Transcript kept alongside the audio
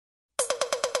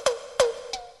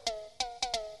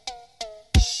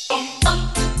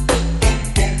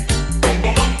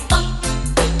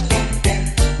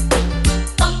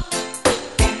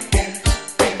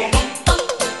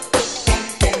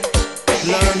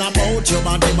learn about your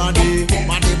body, body.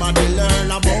 Body, body,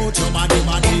 learn about your body,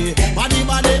 body. Body,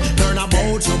 body, learn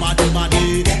about your body,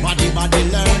 body. Body, body,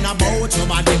 learn about your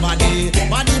body, body.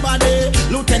 Body, body.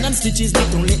 Lieutenant Stitchie is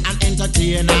not only an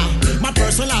entertainer. My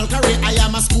personal career, I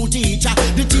am a school teacher.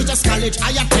 The teacher's college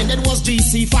I attended was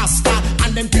GC Faster,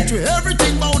 and them teach you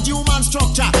everything about human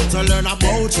structure. So learn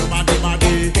about your body,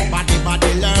 body. Body,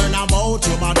 body, learn about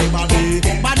your body, body.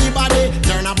 Body, body,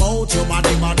 learn about your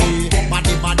body, body.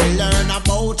 Body, body, learn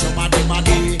about your body,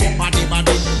 body. Body,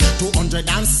 body.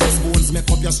 206 bones make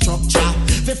up your structure.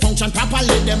 They function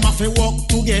properly, them have to work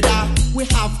together. We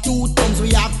have 2 thumbs,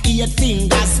 we have 8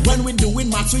 fingers. When we doing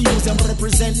maths, we use them to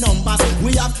represent numbers.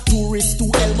 We have 2 wrists, 2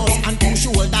 elbows, and 2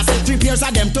 shoulders. 3 pairs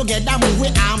of them together, move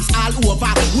with arms all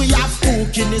over. We have 2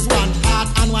 kidneys, 1 heart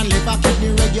and 1 liver.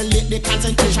 Kidney regulate the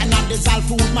concentration of dissolved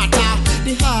food matter.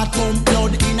 The heart pump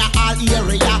blood in all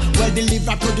area. Well, the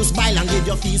liver produce bile and give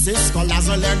your feces colors.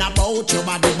 So learn about your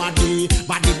body, body.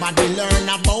 Body, body, learn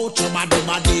about your body,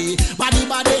 body. Body,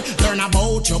 body, learn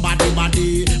about your body,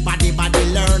 body. Body, body,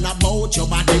 learn about your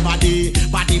body, body.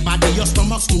 Body, body, your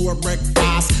stomach store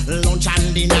breakfast, lunch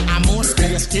and dinner, and more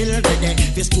space still ready.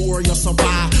 This store your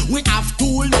supper. We have 2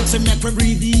 lungs to make we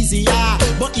breathe easier.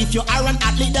 But if you are an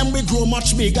athlete, then we grow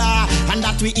much bigger, and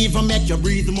that we even make you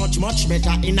breathe much, much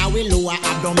better. In our lower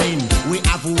abdomen, we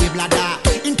have we bladder.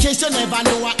 In case you never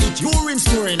know what it urine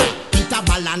storing. Eat a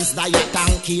balanced diet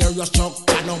and care your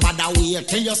structure. No matter wait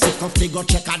till you're sick of figure,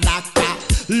 check a doctor.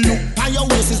 Look on your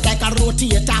waist is like a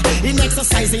rotator. In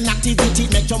exercising activity,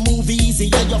 make your move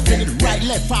easier. You feel it right,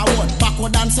 left, forward,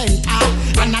 backward and center.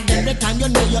 And at every time you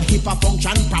know your hip a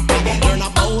function proper. Learn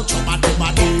about your body,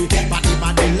 body. Body,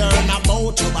 body, learn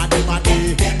about your body,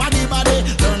 body. Body, body,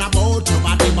 learn about your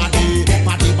body, body.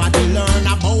 Body, body, learn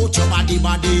about your body,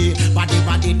 body. Body,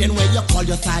 body, then where you call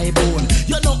your thigh bone.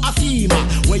 You know a femur,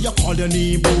 where you call your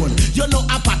knee bone. You know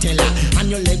a patella, and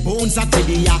your leg bones are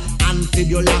tibia and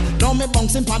fibula. Now me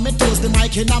bouncing pa me toes, the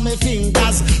mic in my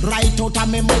fingers. Right out of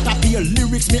me mouth appear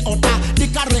lyrics me utter. The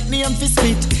correct name for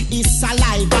spit is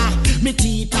saliva. Me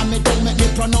teeth and me tongue make me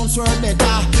pronounce word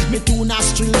better. Me 2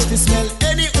 nostrils to smell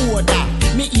any odor.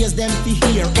 Me ears them to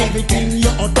hear everything you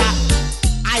utter.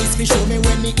 Eyes fi show me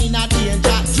when me in a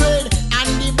danger. Dread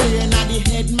and the brain of the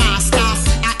headmaster.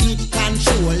 It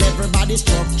control everybody's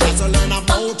structure. So learn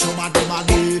about your body,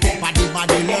 body. Body,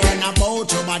 body, learn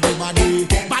about your body, body.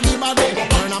 Body, body,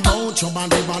 learn about your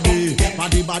body, body.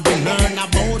 Body, body, learn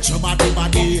about your body,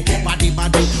 body. Body,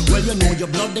 body. Well, you know your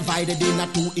blood divided in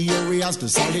 2 areas. The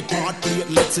solid part,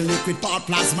 platelets, the liquid part,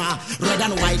 plasma. Red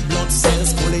and white blood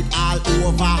cells, pull it all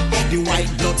over. The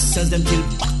white blood cells them kill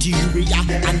bacteria,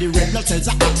 and the red blood cells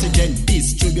are oxygen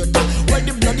distributor. Well,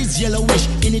 the blood is yellowish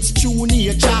in its true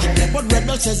nature, but red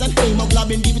blood cells and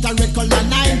hemoglobin give it a red color.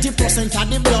 90% of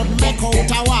the blood make out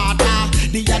a water.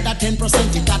 The other 10%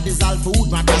 it a dissolved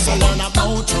food matter. So learn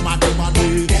about your body,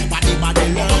 body. Body, body,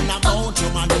 learn about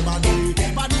your body, body.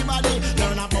 Body, body,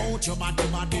 learn about your body,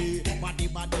 body. Body,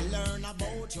 body, learn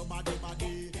about your body,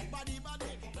 body.